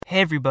Hey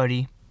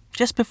everybody,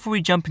 just before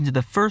we jump into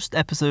the first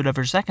episode of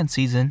our second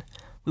season,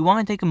 we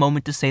want to take a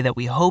moment to say that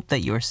we hope that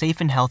you are safe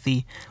and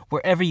healthy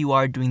wherever you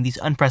are during these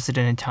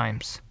unprecedented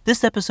times.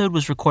 This episode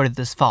was recorded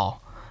this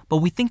fall, but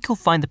we think you'll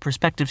find the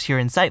perspectives here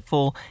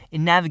insightful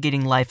in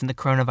navigating life in the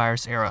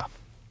coronavirus era.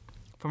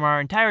 From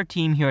our entire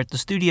team here at the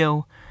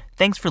studio,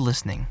 thanks for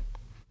listening.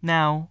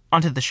 Now,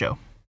 onto the show.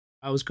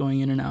 I was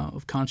going in and out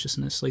of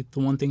consciousness. Like,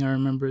 the one thing I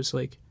remember is,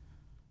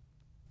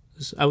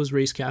 I was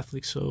raised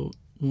Catholic, so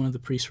one of the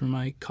priests from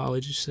my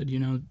college said,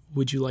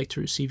 would you like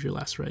to receive your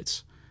last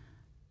rites?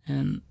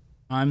 And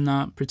I'm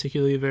not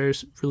particularly a very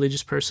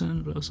religious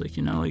person, but I was like,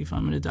 if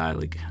I'm going to die,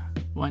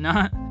 why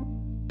not?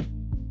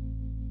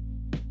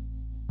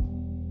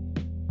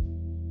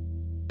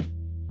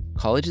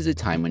 College is a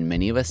time when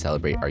many of us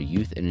celebrate our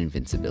youth and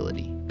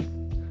invincibility.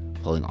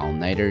 Pulling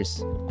all-nighters,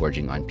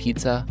 gorging on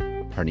pizza,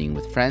 partying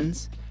with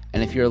friends,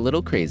 and if you're a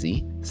little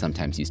crazy,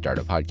 sometimes you start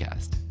a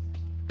podcast.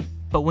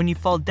 But when you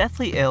fall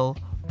deathly ill,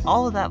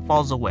 all of that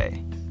falls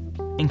away.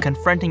 In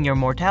confronting your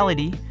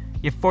mortality,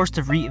 you're forced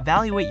to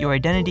reevaluate your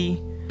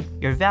identity,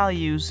 your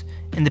values,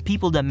 and the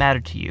people that matter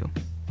to you.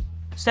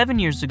 7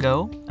 years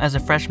ago, as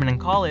a freshman in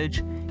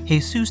college,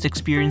 Jesus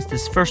experienced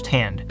this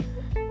firsthand.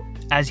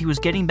 As he was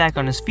getting back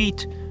on his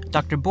feet,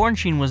 Dr.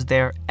 Bornstein was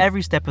there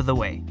every step of the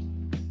way.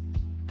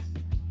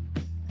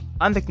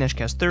 I'm Viknesh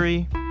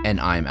Kasturi.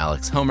 And I'm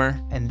Alex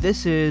Homer. And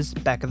this is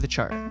Back of the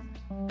Chart.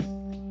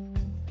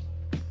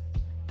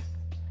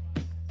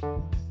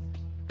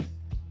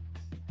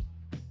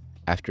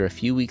 After a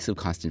few weeks of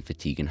constant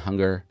fatigue and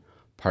hunger,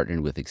 partnered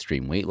with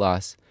extreme weight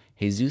loss,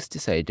 Jesus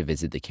decided to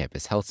visit the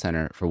campus health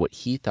center for what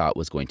he thought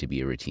was going to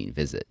be a routine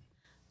visit.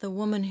 The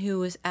woman who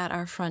was at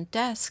our front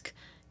desk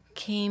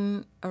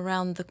came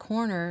around the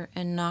corner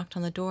and knocked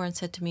on the door and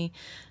said to me,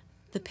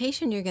 "The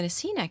patient you're going to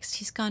see next,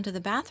 he's gone to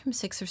the bathroom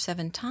 6 or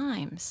 7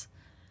 times.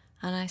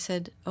 And I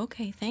said,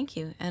 "Okay, thank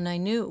you." And I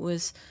knew it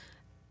was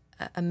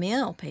a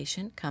male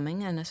patient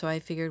coming, and so I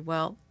figured,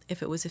 well,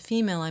 if it was a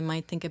female, I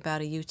might think about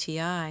a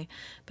UTI,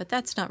 but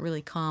that's not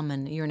really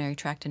common, urinary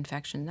tract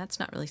infection. That's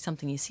not really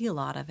something you see a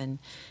lot of in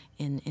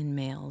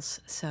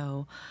males.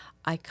 So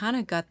I kind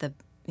of got the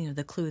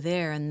clue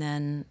there, and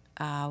then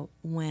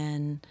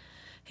when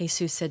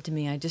Jesus said to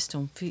me, "I just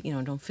don't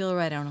feel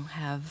right. I don't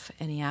have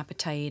any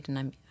appetite."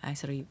 And I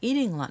said, "Are you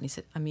eating a lot?" And he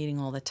said, "I'm eating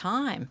all the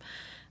time."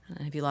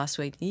 And "Have you lost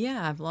weight?"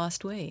 "Yeah, I've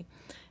lost weight."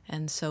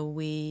 And so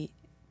we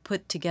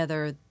put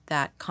together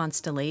that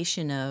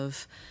constellation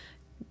of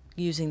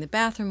using the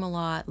bathroom a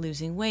lot,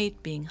 losing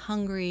weight, being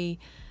hungry,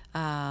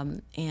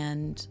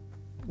 and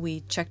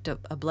we checked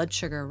a blood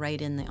sugar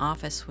right in the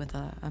office with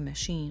a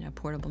machine, a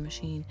portable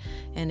machine,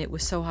 and it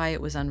was so high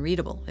it was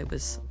unreadable. It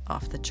was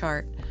off the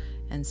chart,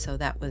 and so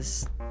it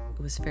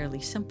was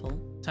fairly simple.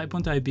 Type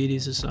 1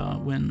 diabetes is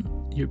when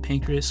your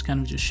pancreas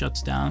kind of just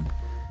shuts down,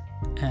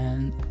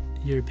 and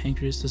your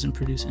pancreas doesn't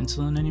produce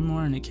insulin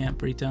anymore, and it can't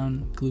break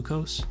down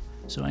glucose.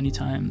 So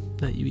anytime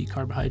that you eat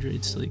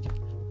carbohydrates,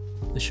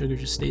 the sugar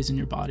just stays in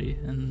your body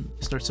and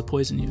starts to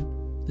poison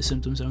you. The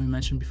symptoms that we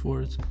mentioned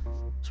before, it's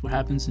what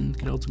happens and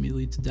can ultimately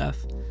lead to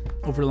death.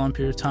 Over a long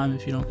period of time,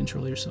 if you don't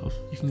control yourself,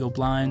 you can go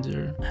blind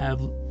or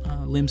have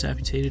limbs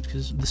amputated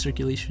because of the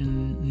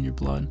circulation in your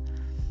blood.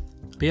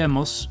 But yeah,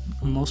 most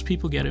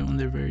people get it when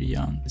they're very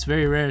young. It's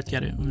very rare to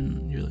get it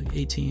when you're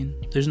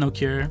 18. There's no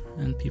cure,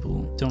 and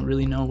people don't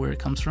really know where it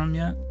comes from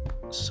yet.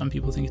 Some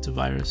people think it's a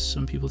virus,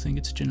 some people think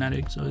it's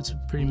genetic, so it's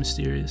a pretty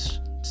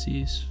mysterious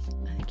disease.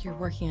 I think you're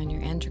working on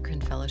your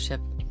endocrine fellowship.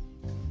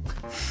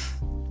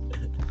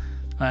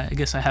 I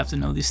guess I have to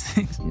know these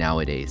things.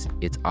 Nowadays,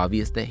 it's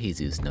obvious that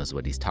Jesus knows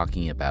what he's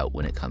talking about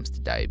when it comes to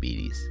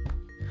diabetes.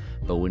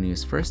 But when he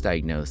was first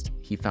diagnosed,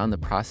 he found the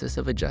process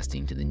of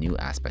adjusting to the new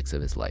aspects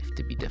of his life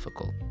to be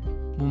difficult.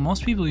 Well,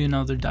 most people,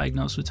 they're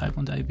diagnosed with type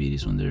 1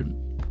 diabetes when they're,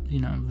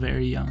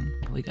 very young,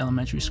 like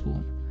elementary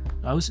school.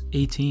 I was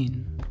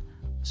 18,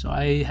 so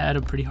I had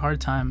a pretty hard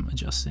time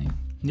adjusting.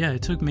 Yeah,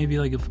 it took maybe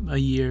a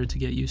year to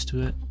get used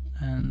to it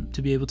and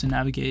to be able to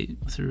navigate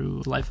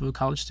through the life of a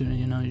college student.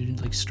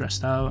 You're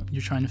stressed out,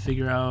 you're trying to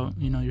figure out,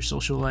 your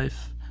social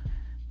life,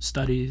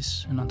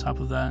 studies, and on top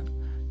of that,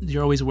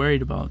 you're always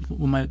worried about,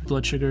 will my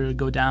blood sugar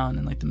go down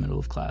in the middle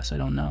of class? I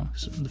don't know.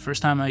 So the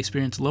first time I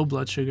experienced low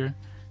blood sugar,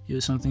 it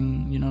was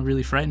something,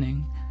 really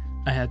frightening.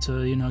 I had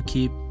to,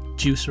 keep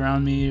juice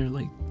around me or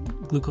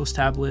glucose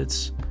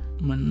tablets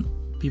when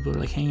people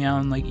are hanging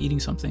out and eating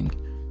something.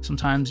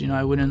 Sometimes,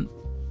 I wouldn't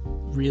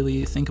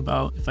really think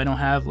about, if I don't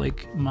have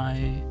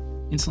my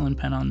insulin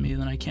pen on me,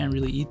 then I can't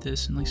really eat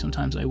this, and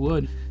sometimes I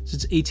would. So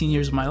it's 18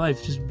 years of my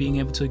life just being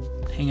able to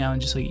hang out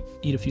and just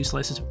eat a few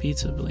slices of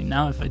pizza. But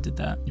now if I did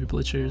that, your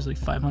blood sugar is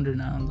 500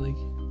 now,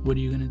 what are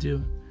you gonna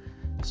do?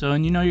 So,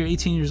 and you're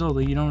 18 years old,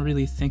 you don't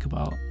really think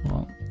about,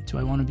 well, do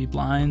I want to be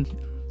blind?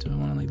 Do I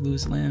want to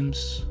lose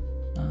limbs?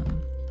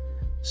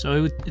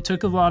 So it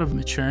took a lot of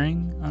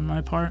maturing on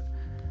my part,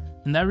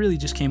 and that really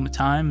just came with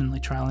time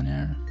and trial and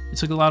error. It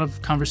took a lot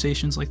of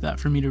conversations like that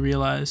for me to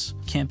realize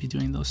I can't be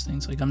doing those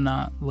things. Like, I'm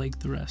not like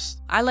the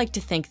rest. I like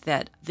to think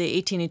that the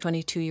 18 and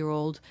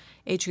 22-year-old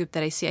age group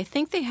that I see, I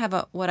think they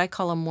have what I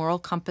call a moral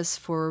compass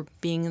for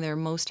being their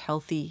most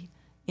healthy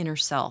inner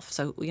self.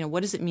 So,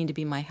 what does it mean to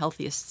be my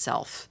healthiest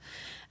self?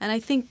 And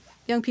I think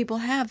young people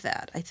have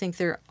that. I think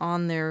they're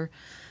on their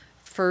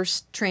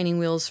first training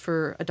wheels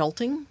for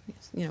adulting,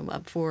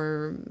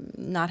 for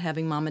not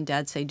having mom and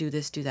dad say, do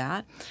this, do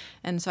that.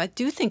 And so I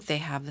do think they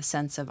have the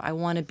sense of, I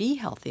want to be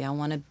healthy. I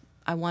want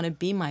to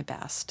be my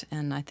best.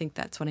 And I think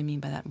that's what I mean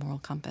by that moral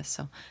compass.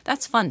 So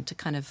that's fun to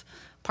kind of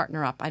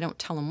partner up. I don't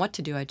tell them what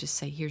to do. I just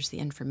say, here's the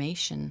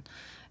information.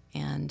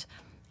 And,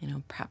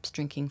 perhaps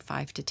drinking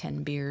 5 to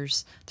 10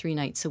 beers 3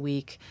 nights a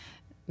week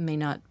may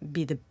not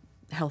be the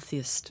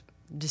healthiest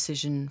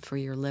decision for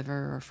your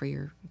liver or for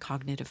your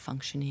cognitive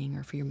functioning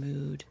or for your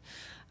mood,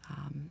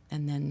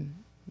 and then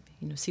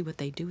see what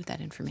they do with that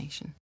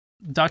information.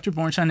 Dr.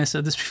 Bornstein has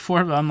said this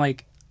before, but I'm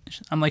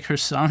like her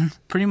son.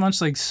 Pretty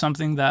much like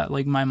something that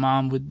like my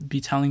mom would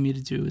be telling me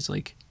to do is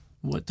like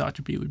what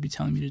Dr. B would be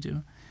telling me to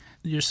do.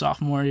 You're a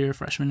sophomore, you're a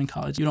freshman in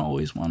college. You don't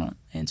always want to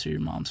answer your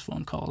mom's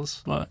phone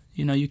calls, but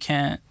you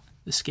can't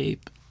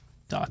escape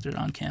doctor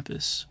on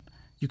campus.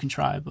 You can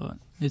try, but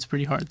it's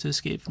pretty hard to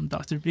escape from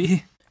Dr.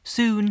 B.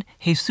 Soon,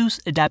 Jesus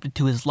adapted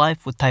to his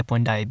life with type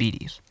 1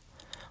 diabetes.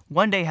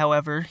 One day,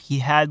 however, he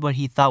had what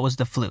he thought was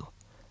the flu.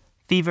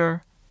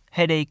 Fever,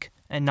 headache,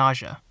 and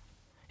nausea.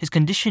 His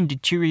condition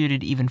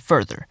deteriorated even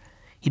further.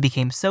 He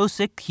became so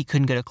sick he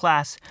couldn't go to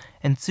class,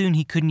 and soon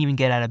he couldn't even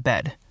get out of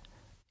bed.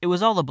 It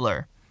was all a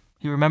blur.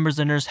 He remembers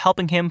a nurse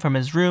helping him from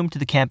his room to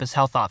the campus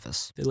health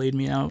office. They laid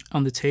me out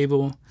on the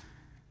table,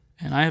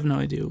 and I have no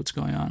idea what's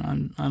going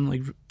on. I'm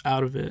like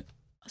out of it.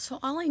 So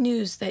all I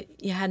knew is that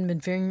you hadn't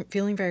been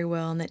feeling very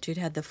well and that you'd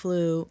had the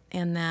flu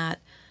and that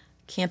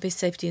campus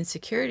safety and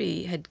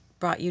security had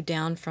brought you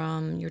down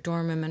from your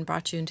dorm room and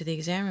brought you into the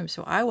exam room.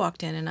 So I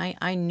walked in and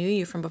I knew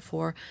you from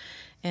before.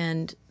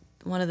 And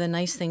one of the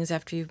nice things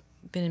after you've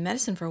been in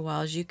medicine for a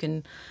while is you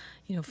can,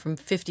 from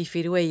 50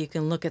 feet away, you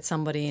can look at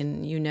somebody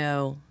and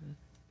and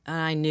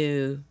I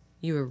knew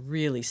you were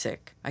really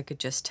sick. I could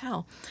just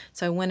tell.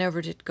 So I went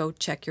over to go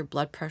check your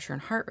blood pressure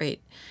and heart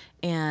rate.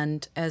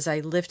 And as I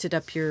lifted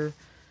up your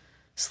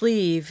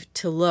sleeve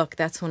to look,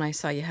 that's when I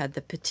saw you had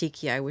the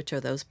petechiae, which are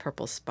those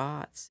purple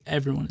spots.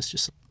 Everyone is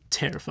just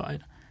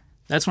terrified.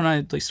 That's when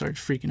I started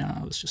freaking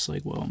out. I was just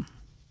like, well,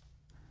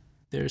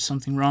 there's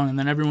something wrong. And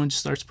then everyone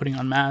just starts putting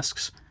on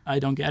masks. I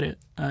don't get it.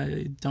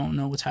 I don't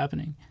know what's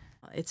happening.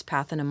 It's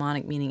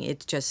pathognomonic, meaning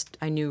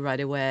I knew right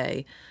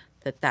away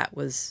that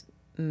was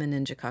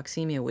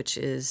meningococcemia, which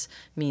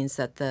means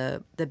that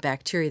the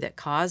bacteria that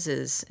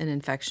causes an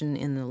infection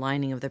in the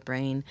lining of the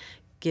brain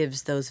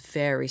gives those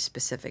very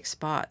specific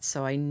spots.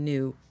 So I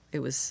knew it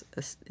was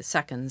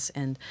seconds,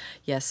 and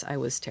yes, I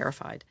was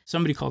terrified.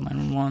 Somebody called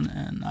 911,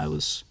 and I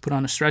was put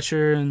on a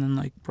stretcher and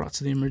then brought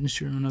to the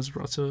emergency room, and I was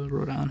brought to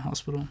Rhode Island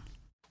Hospital.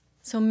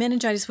 So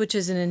meningitis, which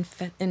is an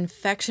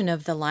infection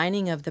of the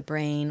lining of the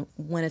brain,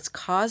 when it's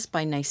caused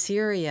by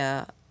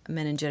Neisseria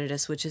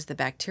meningitis, which is the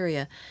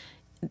bacteria,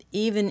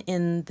 even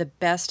in the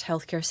best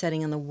healthcare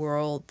setting in the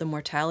world, the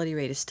mortality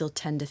rate is still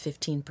 10 to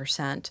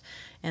 15%.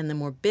 And the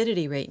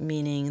morbidity rate,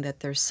 meaning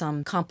that there's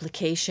some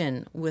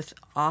complication with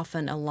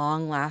often a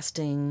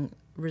long-lasting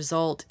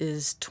result,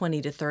 is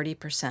 20 to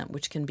 30%,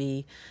 which can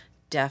be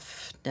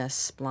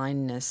deafness,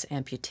 blindness,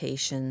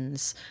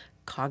 amputations,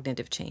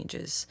 cognitive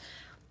changes.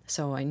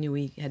 So I knew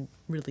we had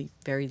really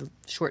very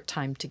short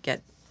time to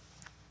get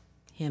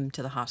him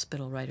to the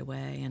hospital right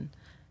away,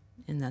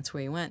 and that's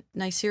where he went.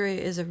 Neisseria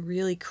is a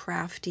really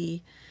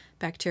crafty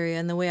bacteria,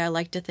 and the way I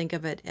like to think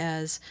of it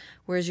as,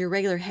 whereas your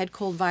regular head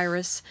cold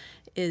virus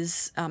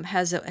has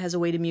a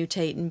way to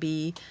mutate and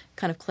be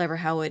kind of clever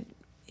how it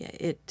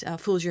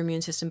fools your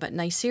immune system, but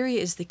Neisseria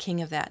is the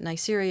king of that.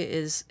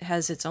 Neisseria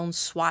has its own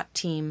SWAT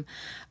team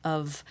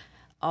of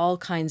all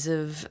kinds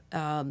of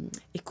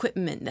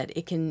equipment that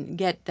it can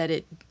get, that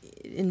it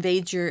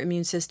invades your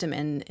immune system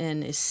and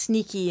is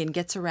sneaky and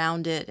gets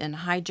around it and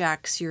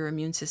hijacks your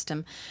immune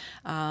system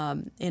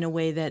in a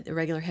way that a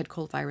regular head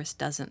cold virus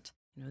doesn't.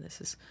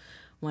 This is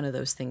one of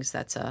those things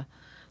that's on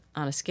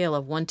a scale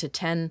of 1 to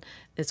 10.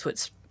 It's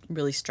what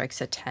really strikes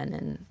a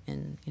 10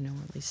 in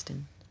at least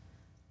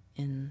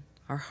in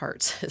our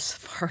hearts, as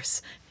far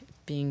as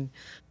being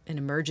an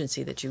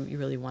emergency that you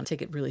really want to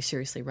take it really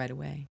seriously right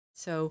away.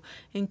 So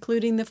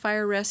including the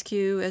fire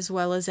rescue, as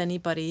well as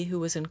anybody who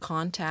was in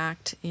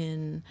contact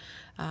in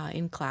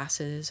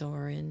classes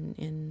or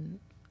in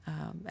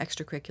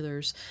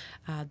extracurriculars,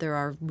 there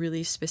are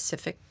really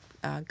specific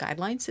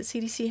guidelines that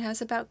CDC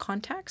has about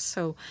contacts.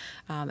 So,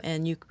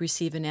 and you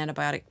receive an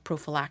antibiotic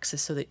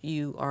prophylaxis so that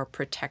you are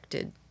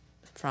protected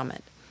from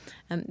it.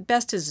 And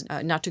best is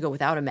not to go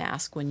without a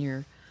mask when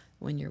you're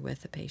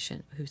with a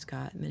patient who's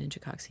got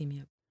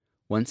meningococcemia.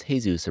 Once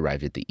Jesus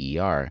arrived at the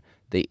ER,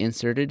 they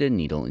inserted a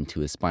needle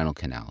into his spinal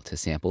canal to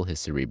sample his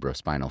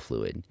cerebrospinal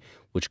fluid,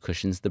 which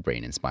cushions the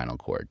brain and spinal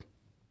cord.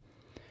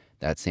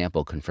 That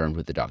sample confirmed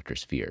what the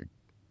doctors feared.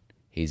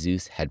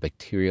 Jesus had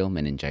bacterial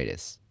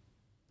meningitis.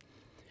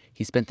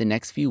 He spent the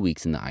next few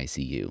weeks in the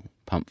ICU,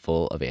 pumped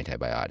full of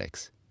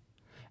antibiotics.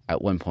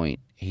 At one point,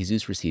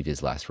 Jesus received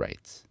his last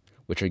rites,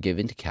 which are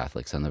given to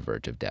Catholics on the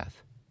verge of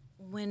death.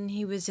 When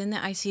he was in the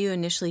ICU,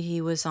 initially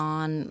he was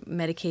on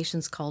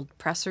medications called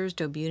pressors,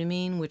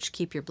 dobutamine, which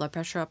keep your blood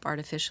pressure up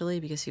artificially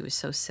because he was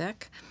so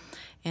sick.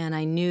 And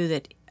I knew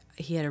that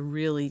he had a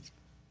really,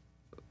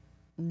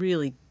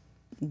 really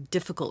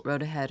difficult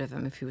road ahead of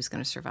him if he was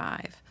going to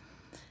survive.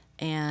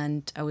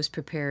 And I was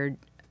prepared,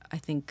 I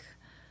think,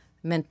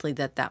 mentally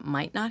that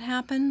might not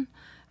happen,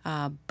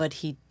 but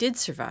he did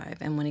survive.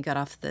 And when he got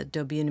off the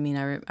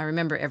dobutamine, I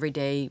remember every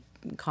day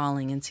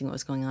calling and seeing what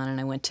was going on,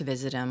 and I went to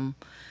visit him.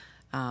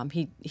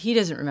 He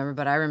doesn't remember,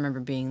 but I remember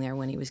being there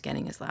when he was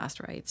getting his last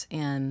rites.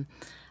 And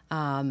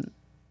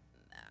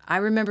I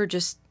remember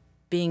just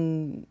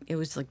it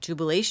was like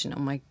jubilation. Oh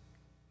my,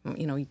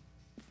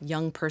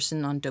 young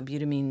person on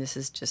dobutamine, this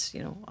is just,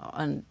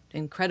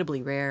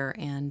 incredibly rare.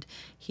 And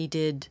he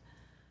did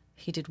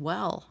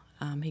well.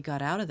 He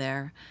got out of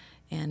there,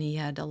 and he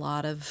had a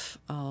long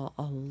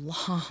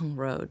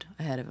road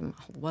ahead of him.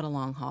 What a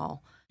long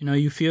haul.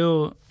 You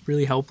feel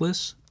really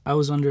helpless. I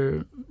was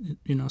under,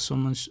 so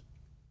much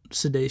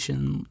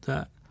sedation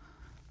that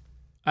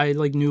I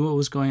knew what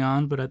was going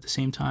on, but at the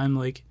same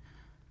time,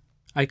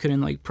 I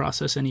couldn't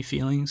process any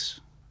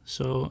feelings.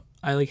 So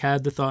I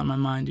had the thought in my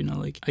mind,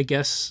 I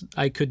guess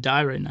I could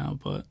die right now,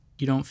 but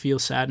you don't feel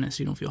sadness,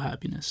 you don't feel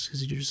happiness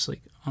because you're just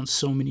on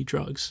so many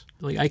drugs.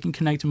 I can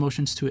connect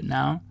emotions to it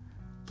now,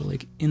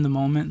 but in the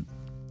moment,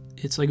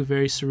 it's a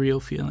very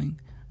surreal feeling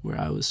where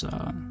I was,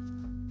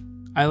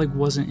 I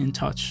wasn't in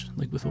touch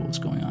with what was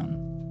going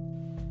on.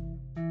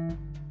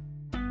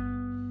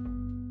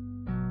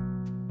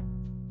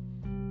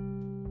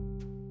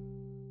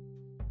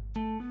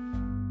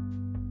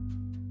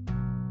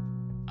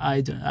 I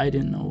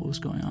didn't know what was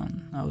going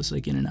on. I was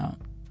in and out.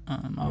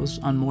 I was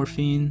on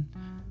morphine.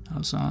 I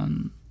was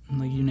on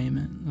you name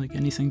it,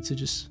 anything to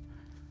just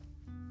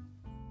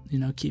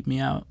keep me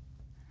out.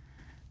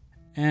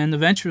 And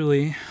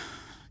eventually,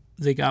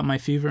 they got my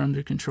fever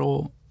under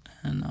control,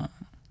 and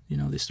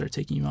they start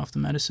taking you off the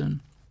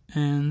medicine.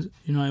 And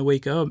I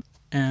wake up,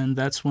 and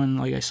that's when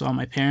I saw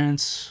my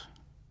parents,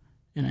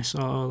 and I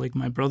saw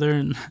my brother,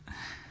 and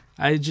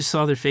I just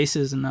saw their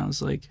faces, and I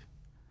was like,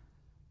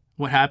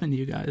 what happened to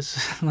you guys?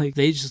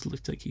 They just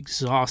looked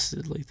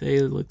exhausted. They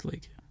looked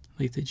like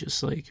they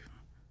just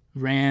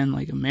ran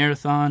a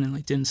marathon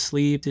and didn't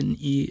sleep, didn't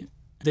eat.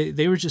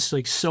 They were just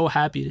so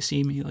happy to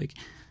see me.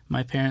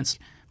 My parents,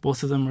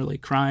 both of them were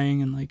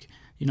crying, and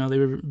they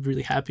were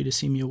really happy to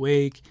see me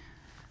awake,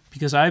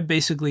 because I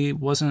basically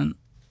wasn't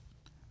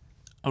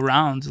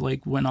around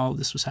when all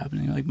this was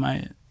happening.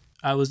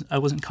 I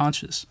wasn't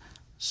conscious.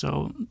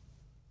 So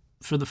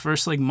for the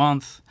first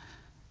month,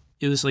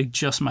 it was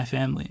just my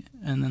family,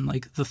 and then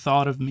the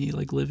thought of me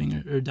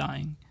living or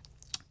dying.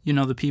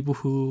 The people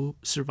who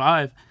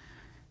survive,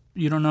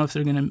 you don't know if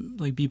they're gonna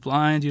be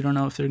blind, you don't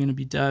know if they're gonna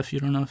be deaf, you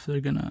don't know if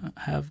they're gonna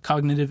have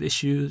cognitive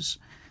issues.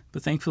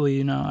 But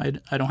thankfully, I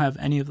don't have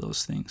any of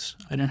those things.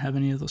 I didn't have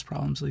any of those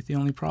problems. The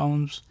only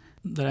problems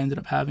that I ended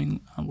up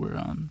having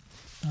were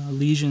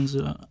lesions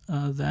that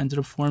ended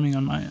up forming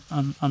on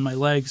my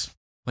legs.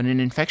 When an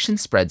infection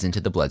spreads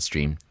into the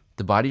bloodstream,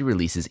 the body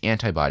releases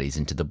antibodies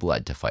into the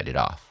blood to fight it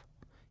off.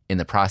 In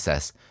the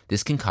process,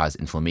 this can cause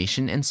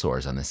inflammation and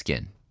sores on the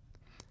skin.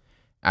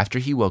 After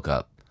he woke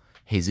up,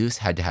 Jesus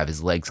had to have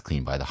his legs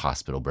cleaned by the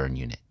hospital burn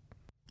unit.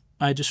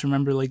 I just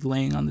remember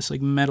laying on this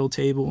metal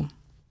table,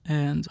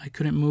 and I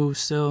couldn't move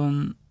still,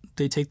 and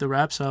they take the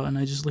wraps out, and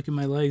I just look at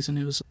my legs, and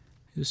it was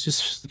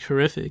just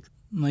horrific.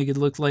 It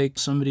looked like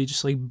somebody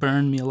just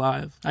burned me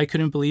alive. I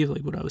couldn't believe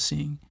what I was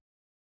seeing.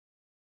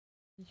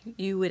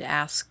 You would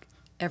ask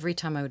every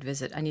time I would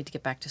visit, I need to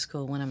get back to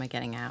school, when am I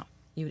getting out?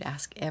 You would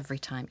ask every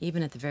time,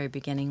 even at the very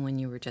beginning when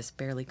you were just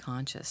barely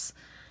conscious.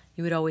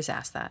 You would always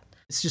ask that.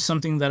 It's just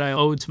something that I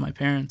owed to my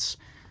parents.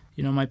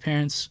 My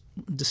parents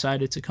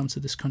decided to come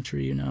to this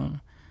country,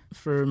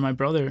 for my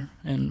brother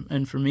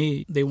and for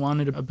me. They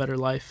wanted a better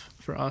life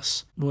for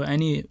us. What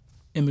any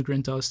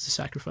immigrant does to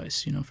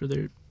sacrifice, for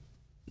their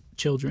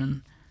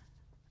children.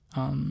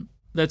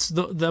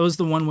 That was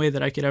the one way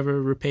that I could ever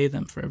repay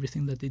them for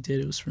everything that they did.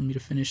 It was for me to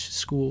finish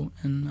school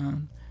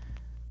and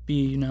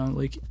be,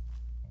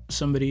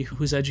 somebody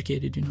who's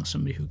educated,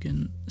 somebody who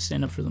can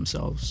stand up for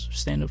themselves,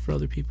 stand up for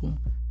other people.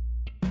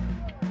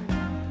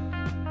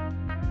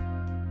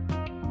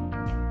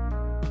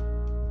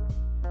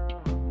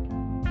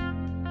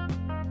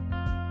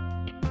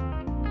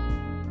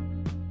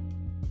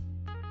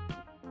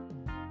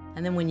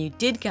 And then when you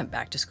did get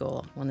back to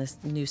school, when this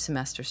new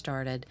semester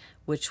started,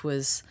 which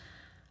was,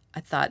 I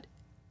thought,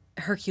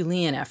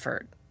 Herculean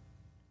effort,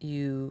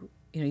 you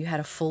had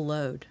a full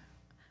load,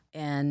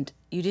 and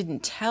you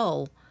didn't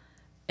tell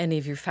any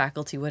of your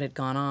faculty what had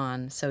gone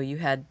on, so you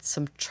had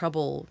some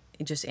trouble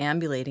just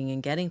ambulating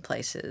and getting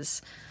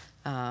places,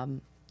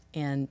 and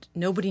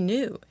nobody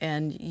knew.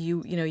 And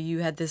you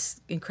had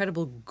this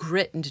incredible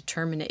grit and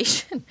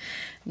determination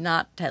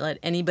not to let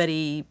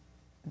anybody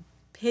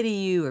pity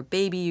you or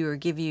baby you or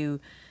give you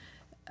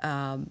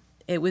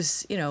it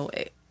was,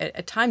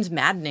 at times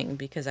maddening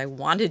because I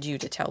wanted you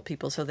to tell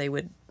people so they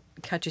would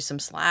cut you some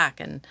slack.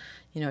 And,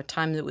 at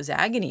times it was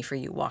agony for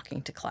you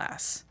walking to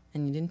class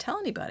and you didn't tell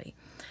anybody.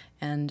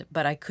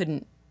 But I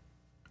couldn't,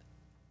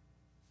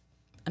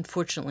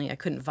 unfortunately, I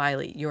couldn't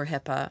violate your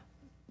HIPAA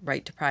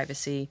right to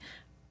privacy.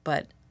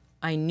 But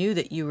I knew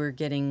that you were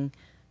getting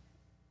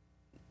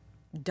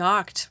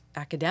docked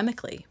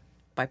academically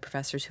by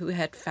professors who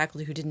had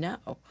faculty who didn't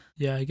know.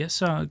 Yeah, I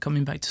guess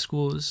coming back to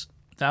school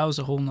that was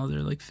a whole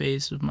nother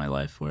phase of my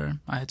life where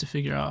I had to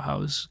figure out how I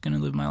was going to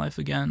live my life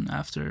again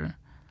after,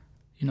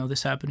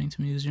 this happening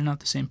to me, because you're not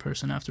the same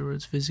person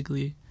afterwards,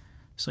 physically,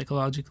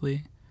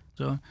 psychologically.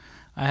 So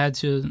I had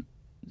to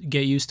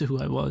get used to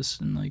who I was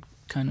and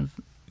kind of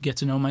get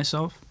to know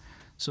myself.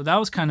 So that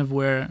was kind of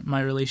where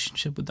my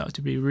relationship with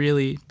Dr. B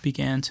really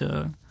began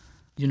to,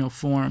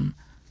 form.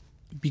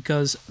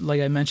 Because, like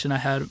I mentioned, I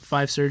had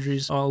 5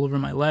 surgeries all over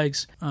my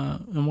legs.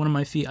 And one of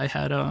my feet, I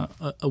had a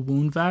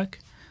wound vac.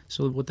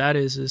 So what that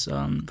is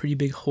pretty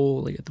big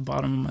hole at the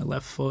bottom of my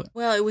left foot.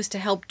 Well, it was to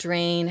help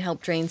drain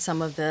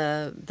some of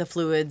the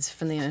fluids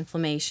from the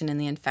inflammation and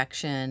the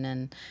infection.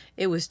 And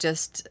it was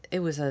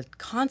a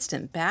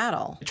constant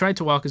battle. I tried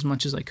to walk as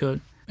much as I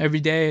could. Every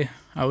day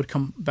I would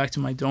come back to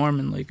my dorm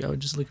and I would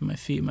just look at my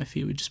feet. My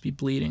feet would just be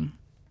bleeding.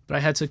 But I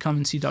had to come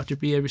and see Dr.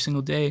 B every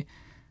single day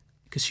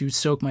because she would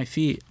soak my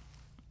feet.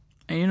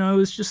 And, it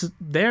was just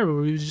there where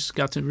we just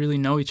got to really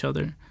know each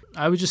other.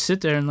 I would just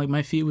sit there and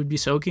my feet would be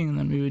soaking, and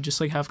then we would just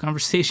have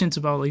conversations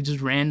about just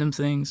random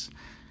things.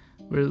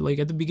 Where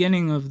at the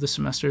beginning of the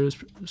semester it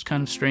was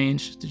kind of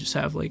strange to just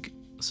have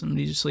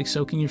somebody just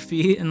soaking your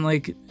feet and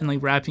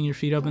wrapping your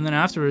feet up, and then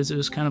afterwards it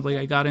was kind of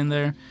I got in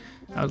there,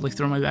 I would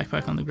throw my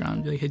backpack on the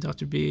ground and be hey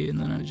Dr. B, and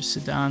then I would just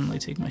sit down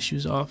and take my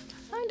shoes off.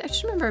 I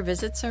just remember our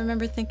visits. I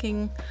remember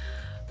thinking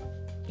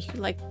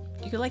you're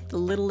like the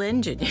little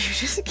engine. You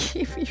just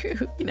keep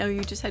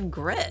you just had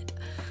grit.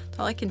 That's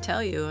all I can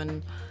tell you.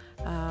 And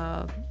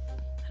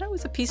it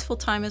was a peaceful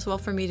time as well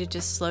for me to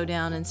just slow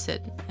down and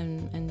sit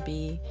and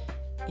be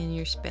in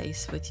your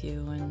space with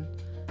you.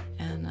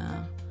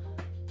 And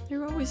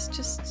you're always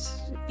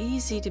just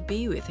easy to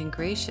be with and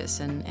gracious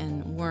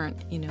and weren't,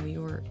 you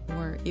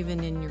weren't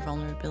even in your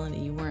vulnerability.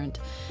 You weren't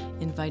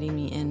inviting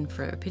me in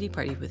for a pity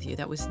party with you.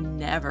 That was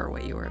never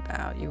what you were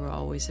about. You were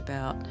always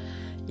about,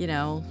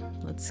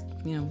 let's,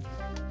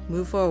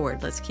 move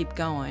forward. Let's keep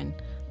going.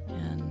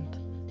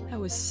 And that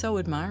was so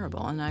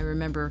admirable. And I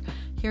remember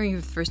hearing you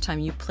for the first time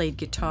you played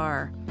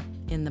guitar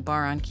in the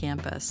bar on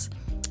campus.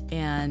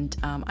 And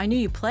I knew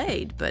you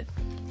played, but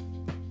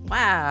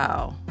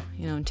wow,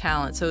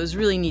 talent. So it was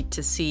really neat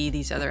to see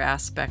these other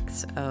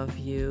aspects of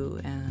you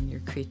and your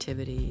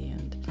creativity,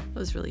 and it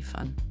was really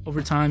fun.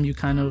 Over time, you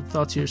kind of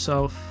thought to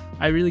yourself,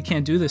 I really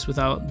can't do this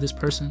without this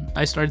person.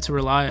 I started to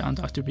rely on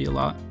Dr. B a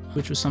lot,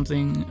 which was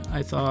something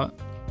I thought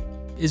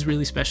is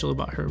really special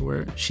about her,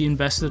 where she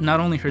invested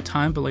not only her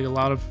time, but a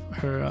lot of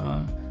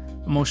her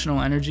emotional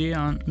energy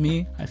on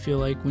me. I feel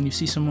when you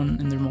see someone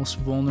in their most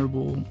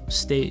vulnerable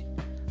state,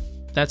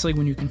 that's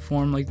when you can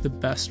form the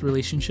best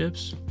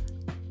relationships.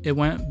 It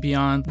went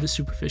beyond the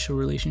superficial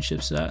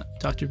relationships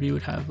that Dr. B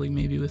would have,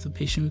 maybe with a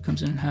patient who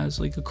comes in and has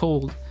a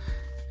cold.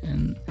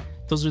 And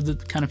those are the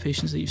kind of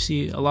patients that you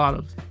see a lot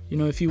of.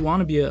 If you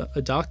want to be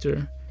a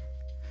doctor,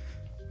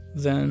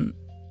 then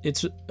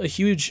it's a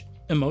huge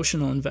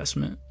emotional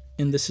investment.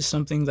 And this is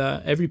something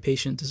that every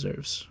patient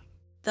deserves.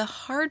 The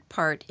hard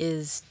part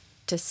is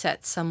to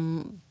set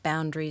some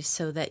boundaries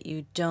so that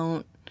you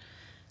don't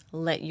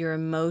let your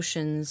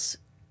emotions,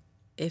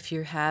 if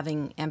you're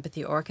having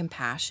empathy or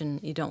compassion,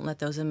 you don't let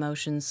those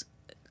emotions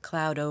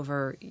cloud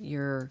over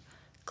your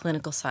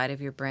clinical side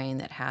of your brain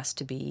that has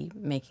to be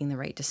making the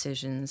right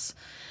decisions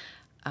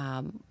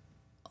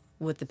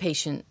with the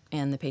patient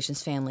and the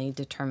patient's family,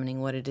 determining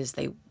what it is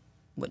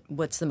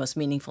what's the most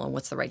meaningful and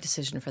what's the right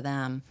decision for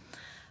them.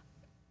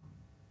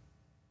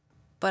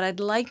 But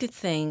I'd like to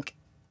think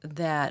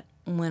that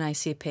when I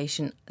see a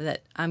patient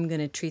that I'm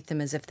going to treat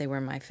them as if they were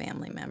my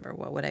family member.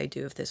 What would I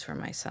do if this were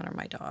my son or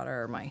my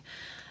daughter or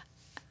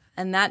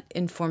and that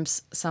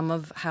informs some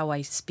of how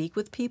I speak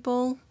with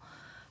people.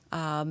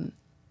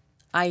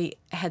 I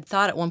had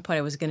thought at one point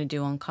I was going to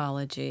do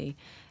oncology,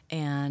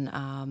 and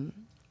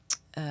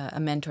a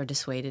mentor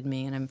dissuaded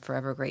me, and I'm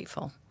forever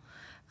grateful.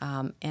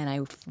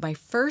 My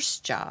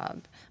first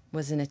job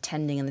was in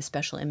attending in the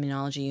special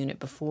immunology unit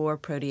before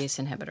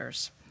protease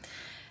inhibitors.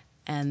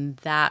 And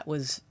that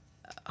was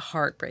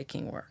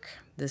heartbreaking work.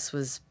 This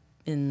was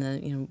in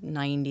the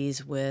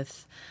 90s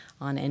with,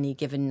 on any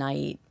given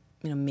night,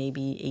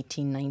 maybe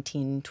 18,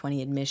 19,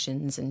 20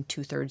 admissions, and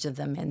 2/3 of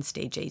them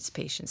end-stage AIDS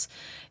patients.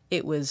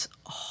 It was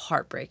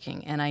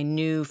heartbreaking. And I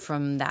knew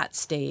from that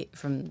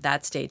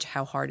stage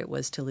how hard it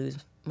was to lose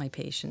my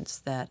patients,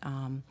 that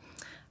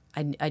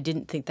I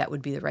didn't think that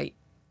would be the right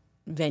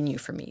venue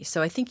for me.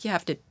 So I think you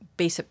have to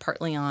base it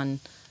partly on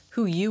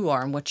who you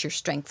are and what your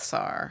strengths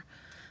are.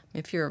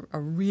 If you're a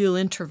real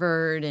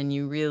introvert and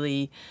you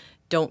really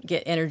don't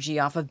get energy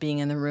off of being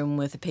in the room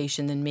with a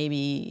patient, then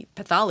maybe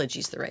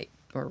pathology's the right,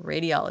 or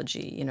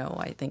radiology,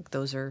 I think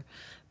those are.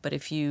 But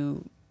if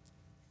you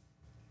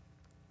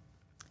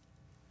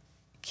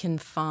can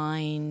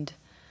find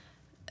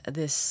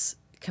this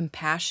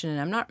compassion, and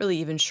I'm not really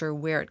even sure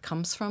where it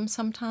comes from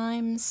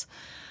sometimes.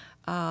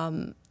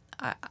 I'd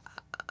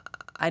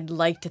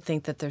like to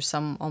think that there's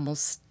some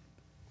almost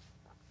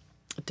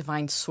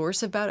divine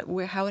source about it,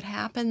 how it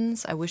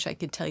happens. I wish I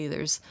could tell you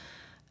there's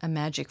a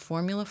magic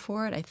formula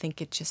for it. I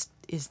think it just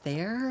is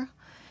there.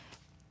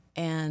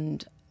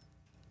 And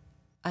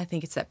I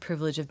think it's that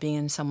privilege of being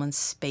in someone's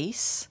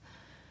space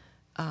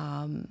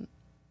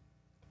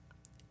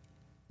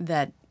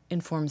that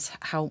informs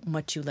how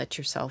much you let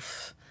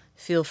yourself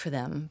feel for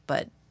them,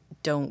 but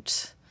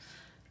don't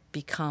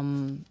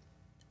become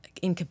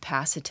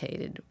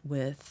incapacitated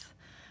with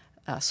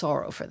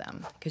sorrow for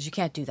them, because you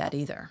can't do that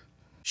either.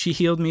 She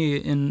healed me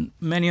in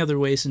many other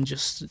ways than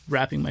just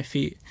wrapping my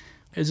feet.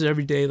 It's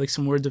every day, like,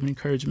 some words of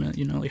encouragement,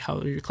 like, how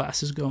are your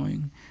classes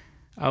going?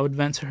 I would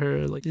vent to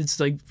her, like, it's,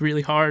 like,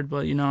 really hard,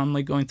 but, I'm,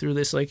 like, going through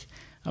this, like,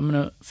 I'm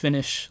going to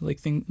finish, like,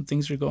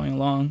 things are going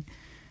along.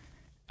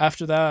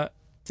 After that,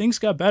 things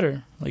got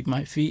better. Like,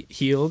 my feet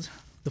healed.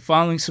 The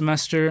following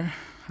semester,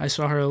 I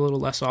saw her a little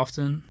less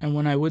often, and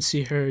when I would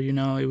see her,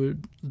 it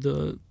would,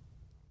 the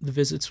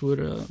visits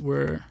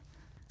were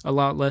a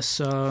lot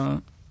less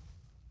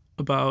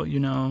about,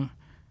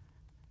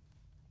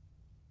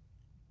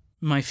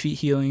 my feet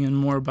healing, and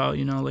more about,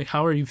 like,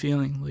 how are you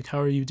feeling? Like, how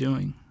are you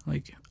doing?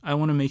 Like, I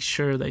want to make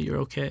sure that you're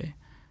okay.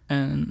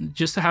 And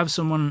just to have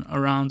someone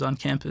around on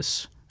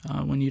campus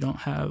when you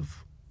don't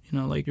have,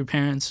 like, your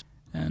parents,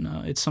 and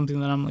it's something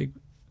that I'm, like,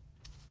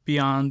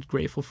 beyond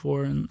grateful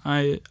for, and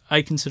I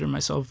consider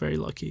myself very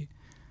lucky.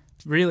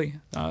 Really,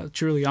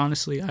 truly,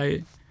 honestly,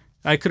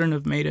 I couldn't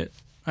have made it.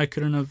 I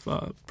couldn't have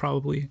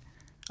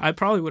I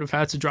probably would have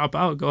had to drop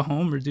out, go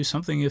home, or do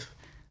something if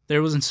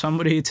there wasn't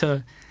somebody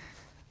to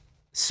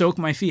soak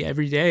my feet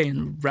every day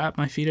and wrap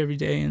my feet every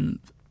day and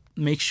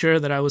make sure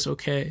that I was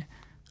okay.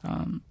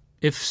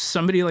 If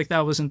somebody like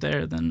that wasn't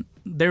there, then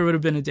there would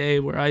have been a day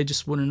where I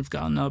just wouldn't have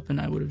gotten up, and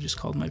I would have just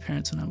called my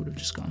parents, and I would have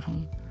just gone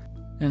home.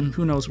 And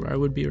who knows where I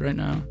would be right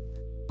now.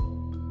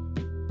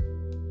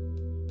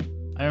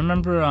 I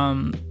remember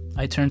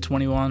I turned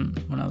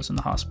 21 when I was in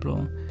the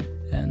hospital,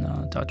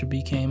 and Dr.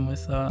 B came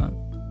with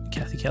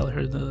Kathy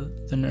Kelleher,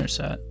 the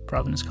nurse at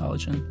Providence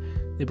College, and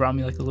they brought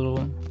me, like, a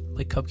little,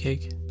 like,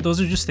 cupcake.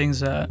 Those are just things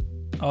that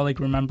I'll, like,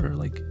 remember,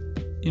 like,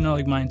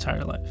 like, my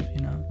entire life,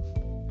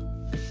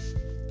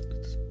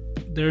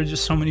 There are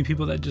just so many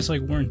people that just,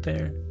 like, weren't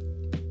there.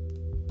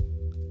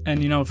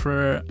 And,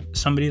 for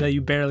somebody that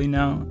you barely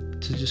know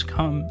to just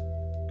come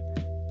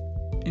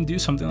and do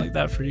something like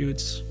that for you,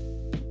 it's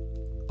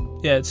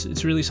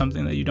really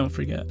something that you don't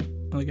forget,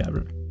 like,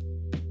 ever.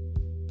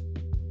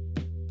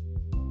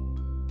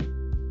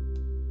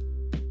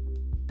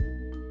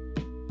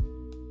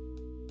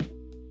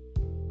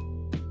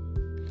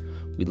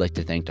 We'd like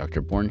to thank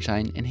Dr.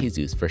 Bornschein and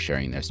Jesus for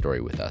sharing their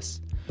story with us.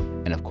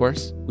 And of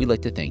course, we'd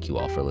like to thank you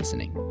all for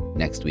listening.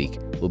 Next week,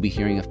 we'll be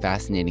hearing a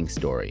fascinating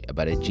story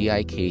about a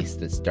GI case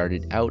that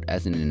started out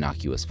as an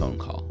innocuous phone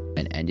call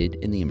and ended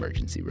in the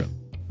emergency room.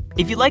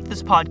 If you like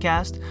this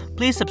podcast,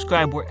 please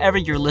subscribe wherever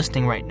you're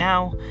listening right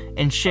now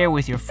and share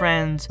with your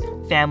friends,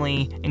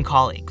 family, and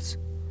colleagues.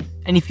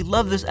 And if you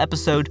love this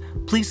episode,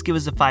 please give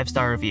us a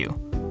 5-star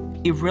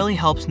review. It really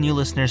helps new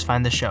listeners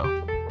find the show.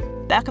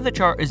 Back of the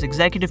Chart is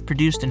executive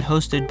produced and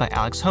hosted by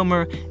Alex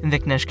Homer and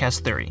Viknesh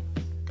Kasturi.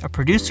 Our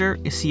producer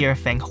is Sierra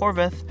Fang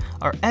Horvath,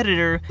 our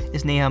editor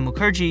is Neha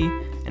Mukherjee,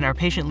 and our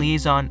patient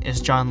liaison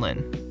is John Lin.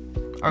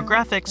 Our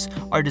graphics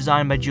are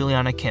designed by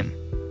Juliana Kim.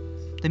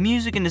 The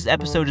music in this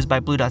episode is by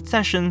Blue Dot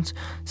Sessions.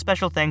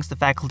 Special thanks to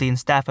faculty and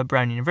staff at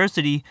Brown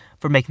University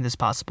for making this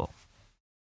possible.